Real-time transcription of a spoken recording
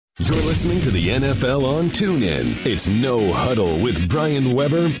You're listening to the NFL on TuneIn. It's No Huddle with Brian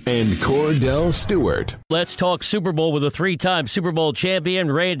Weber and Cordell Stewart. Let's talk Super Bowl with a three-time Super Bowl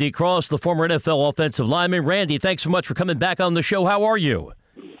champion, Randy Cross, the former NFL offensive lineman. Randy, thanks so much for coming back on the show. How are you?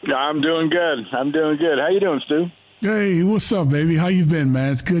 I'm doing good. How you doing, Stu? Hey, what's up, baby? How you been,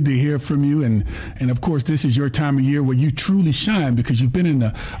 man? It's good to hear from you. And of course, this is your time of year where you truly shine because you've been in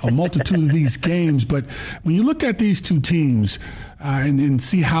a multitude of these games. But when you look at these two teams and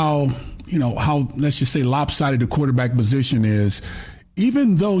see how let's just say lopsided the quarterback position is,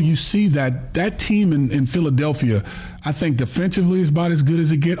 even though you see that team in Philadelphia, I think defensively is about as good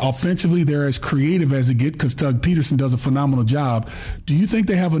as it gets. Offensively, they're as creative as it gets because Doug Peterson does a phenomenal job. Do you think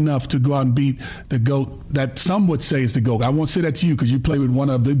they have enough to go out and beat the GOAT that some would say is the GOAT? I won't say that to you because you play with one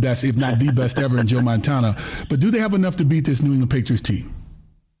of the best, if not the best ever in Joe Montana. But do they have enough to beat this New England Patriots team?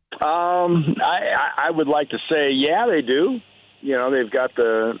 I would like to say, yeah, they do. You know, they've got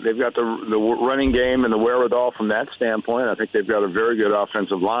the running game and the wherewithal from that standpoint. I think they've got a very good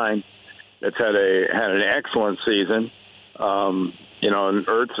offensive line that's had an excellent season. And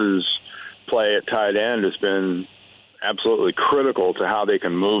Ertz's play at tight end has been absolutely critical to how they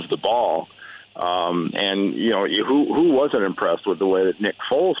can move the ball. Who wasn't impressed with the way that Nick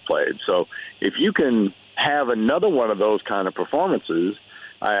Foles played? So if you can have another one of those kind of performances,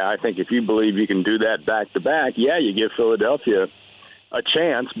 I think if you believe you can do that back-to-back, yeah, you give Philadelphia a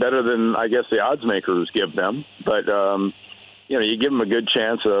chance, better than, I guess, the odds makers give them. But, you give them a good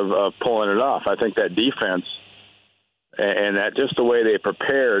chance of pulling it off. I think that defense and that just the way they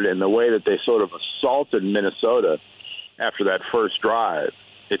prepared and the way that they sort of assaulted Minnesota after that first drive.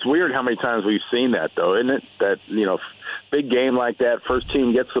 It's weird how many times we've seen that, though, isn't it? That, big game like that, first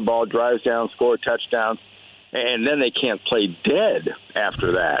team gets the ball, drives down, score a touchdown, and then they can't play dead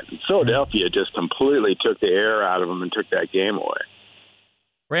after that. Philadelphia just completely took the air out of them and took that game away.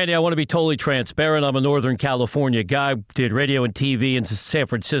 Randy, I want to be totally transparent. I'm a Northern California guy, did radio and TV in San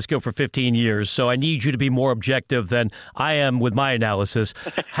Francisco for 15 years, so I need you to be more objective than I am with my analysis.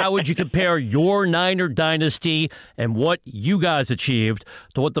 How would you compare your Niner dynasty and what you guys achieved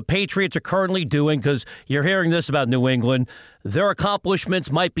to what the Patriots are currently doing? Because you're hearing this about New England. Their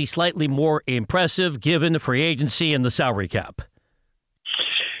accomplishments might be slightly more impressive given the free agency and the salary cap.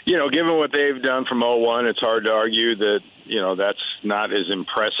 Given what they've done from 0-1, it's hard to argue that, that's not as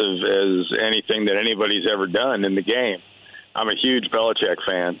impressive as anything that anybody's ever done in the game. I'm a huge Belichick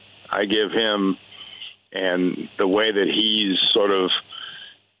fan. I give him, and the way that he's sort of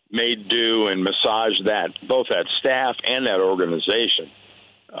made do and massaged both that staff and that organization,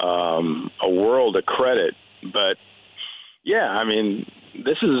 a world of credit. But, yeah,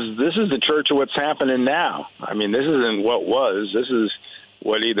 this is the church of what's happening now. This isn't what was. This is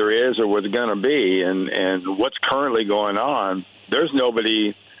what either is or what's going to be. And what's currently going on, there's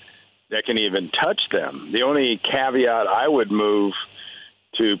nobody that can even touch them. The only caveat I would move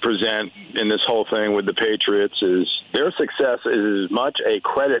to present in this whole thing with the Patriots is their success is as much a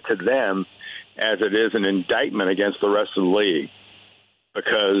credit to them as it is an indictment against the rest of the league.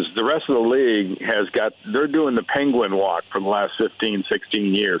 Because the rest of the league they're doing the penguin walk for the last 15,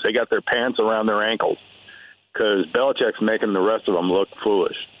 16 years. They got their pants around their ankles because Belichick's making the rest of them look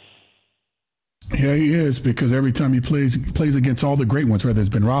foolish. Yeah, he is, because every time he plays against all the great ones, whether it's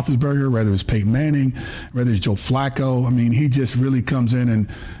Ben Roethlisberger, whether it's Peyton Manning, whether it's Joe Flacco, he just really comes in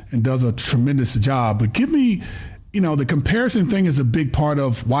and does a tremendous job. But give me, the comparison thing is a big part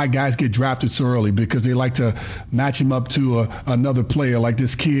of why guys get drafted so early, because they like to match him up to another player like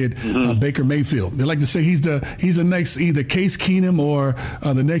this kid, Baker Mayfield. They like to say he's the next either Case Keenum or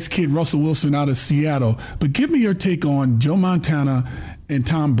the next kid, Russell Wilson out of Seattle. But give me your take on Joe Montana and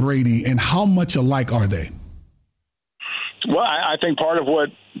Tom Brady, and how much alike are they? Well, I think part of what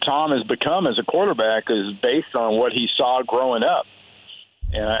Tom has become as a quarterback is based on what he saw growing up.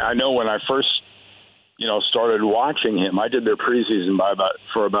 And I know when I first started watching him, I did their preseason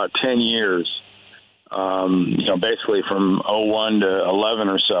for about 10 years, basically from 01 to 11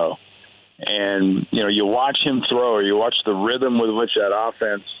 or so. And, you watch him throw, or you watch the rhythm with which that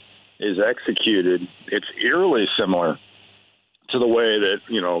offense is executed. It's eerily similar to the way that,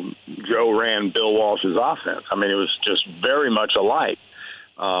 Joe ran Bill Walsh's offense. It was just very much alike.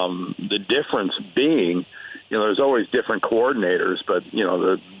 The difference being, there's always different coordinators, but,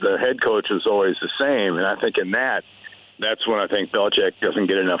 the head coach is always the same. And I think that's when I think Belichick doesn't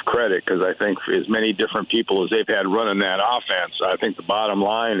get enough credit, because I think for as many different people as they've had running that offense, I think the bottom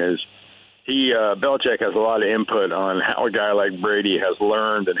line is Belichick has a lot of input on how a guy like Brady has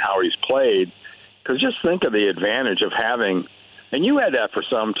learned and how he's played. Because just think of the advantage of having, and you had that for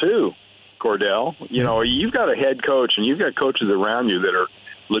some too, Cordell. You've got a head coach and you've got coaches around you that are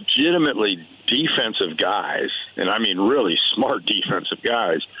legitimately defensive guys, and I mean really smart defensive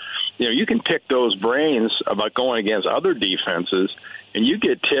guys, you can pick those brains about going against other defenses, and you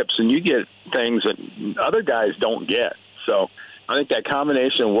get tips and you get things that other guys don't get. So I think that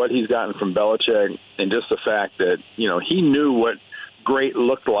combination of what he's gotten from Belichick and just the fact that, he knew what great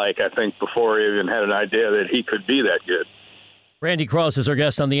looked like, I think, before he even had an idea that he could be that good. Randy Cross is our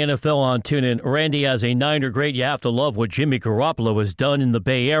guest on the NFL on TuneIn. Randy, as a Niner great, you have to love what Jimmy Garoppolo has done in the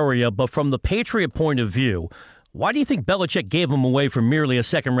Bay Area. But from the Patriot point of view, why do you think Belichick gave him away for merely a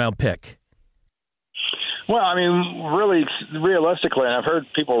second-round pick? Well, I mean, really, realistically, and I've heard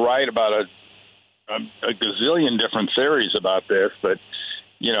people write about a gazillion different theories about this, but,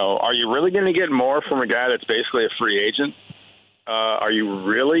 are you really going to get more from a guy that's basically a free agent? Are you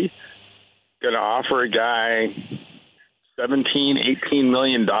really going to offer a guy $17, $18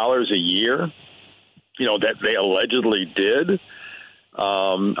 million a year, that they allegedly did?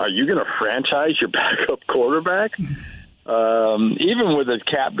 Are you going to franchise your backup quarterback? Even with the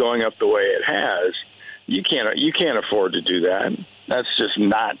cap going up the way it has, you can't afford to do that.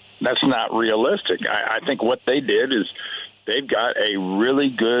 That's not realistic. I think what they did is they've got a really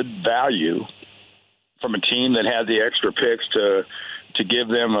good value from a team that had the extra picks to give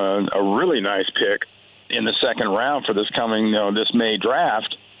them a really nice pick in the second round for this coming, this May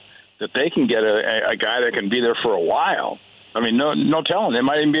draft, that they can get a guy that can be there for a while. I mean, no telling. They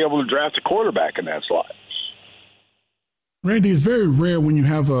might even be able to draft a quarterback in that slot. Randy, it's very rare when you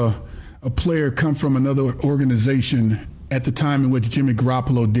have a player come from another organization at the time in which Jimmy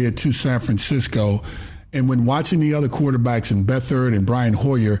Garoppolo did to San Francisco. And when watching the other quarterbacks in Beathard and Brian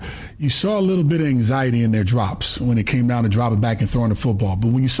Hoyer, you saw a little bit of anxiety in their drops when it came down to dropping back and throwing the football.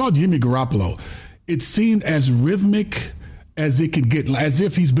 But when you saw Jimmy Garoppolo, it seemed as rhythmic as it could get, as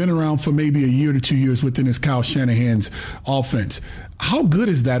if he's been around for maybe a year to 2 years within his Kyle Shanahan's offense. How good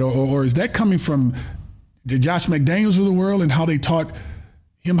is that? Or is that coming from the Josh McDaniels of the world and how they taught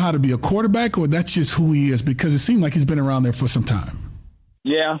him how to be a quarterback, or that's just who he is? Because it seemed like he's been around there for some time.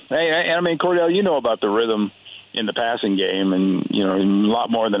 Yeah. Hey, I mean, Cordell, you know about the rhythm in the passing game and, a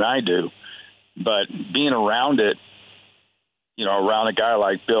lot more than I do. But being around it, around a guy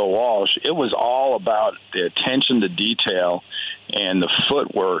like Bill Walsh, it was all about the attention to detail and the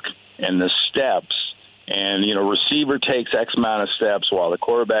footwork and the steps. And, receiver takes X amount of steps while the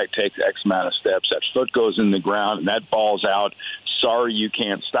quarterback takes X amount of steps. That foot goes in the ground and that ball's out. Sorry, you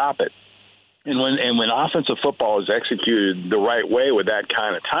can't stop it. And when offensive football is executed the right way with that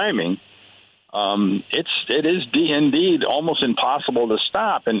kind of timing, it is indeed almost impossible to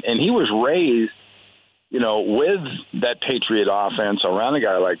stop. And he was raised, with that Patriot offense around a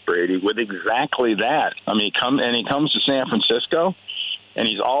guy like Brady with exactly that. I mean, he comes to San Francisco, and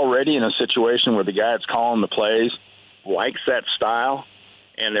he's already in a situation where the guy that's calling the plays likes that style,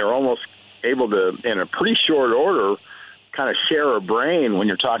 and they're almost able to, in a pretty short order, kind of share a brain when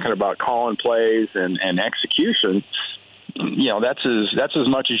you're talking about calling plays and execution. That's as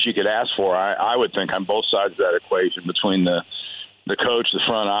much as you could ask for, I would think, on both sides of that equation between the coach, the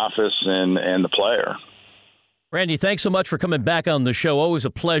front office, and the player. Randy, thanks so much for coming back on the show. Always a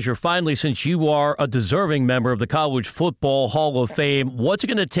pleasure. Finally, since you are a deserving member of the College Football Hall of Fame, what's it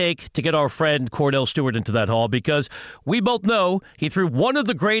going to take to get our friend Kordell Stewart into that hall? Because we both know he threw one of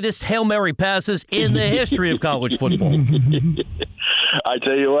the greatest Hail Mary passes in the history of college football. I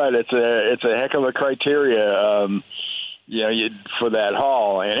tell you what, it's a heck of a criteria, for that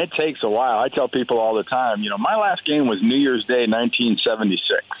hall, and it takes a while. I tell people all the time, my last game was New Year's Day,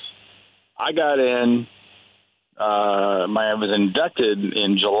 1976. I got in. I was inducted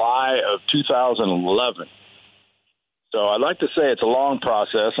in July of 2011. So I'd like to say it's a long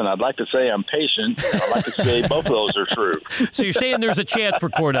process, and I'd like to say I'm patient. And I'd like to say both of those are true. So you're saying there's a chance for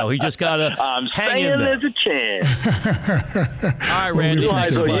Kordell. He just got to hang in there. There's a chance. All right, Randy.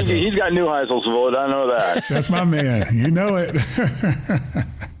 He's got Neuheisel's vote. I know that. That's my man. You know it.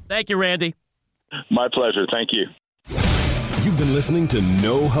 Thank you, Randy. My pleasure. Thank you. You've been listening to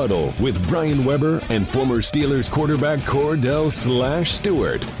No Huddle with Brian Weber and former Steelers quarterback Kordell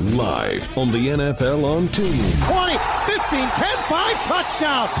Stewart, live on the NFL on TuneIn. 20, 15, 10, 5,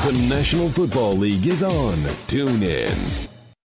 touchdown. The National Football League is on TuneIn.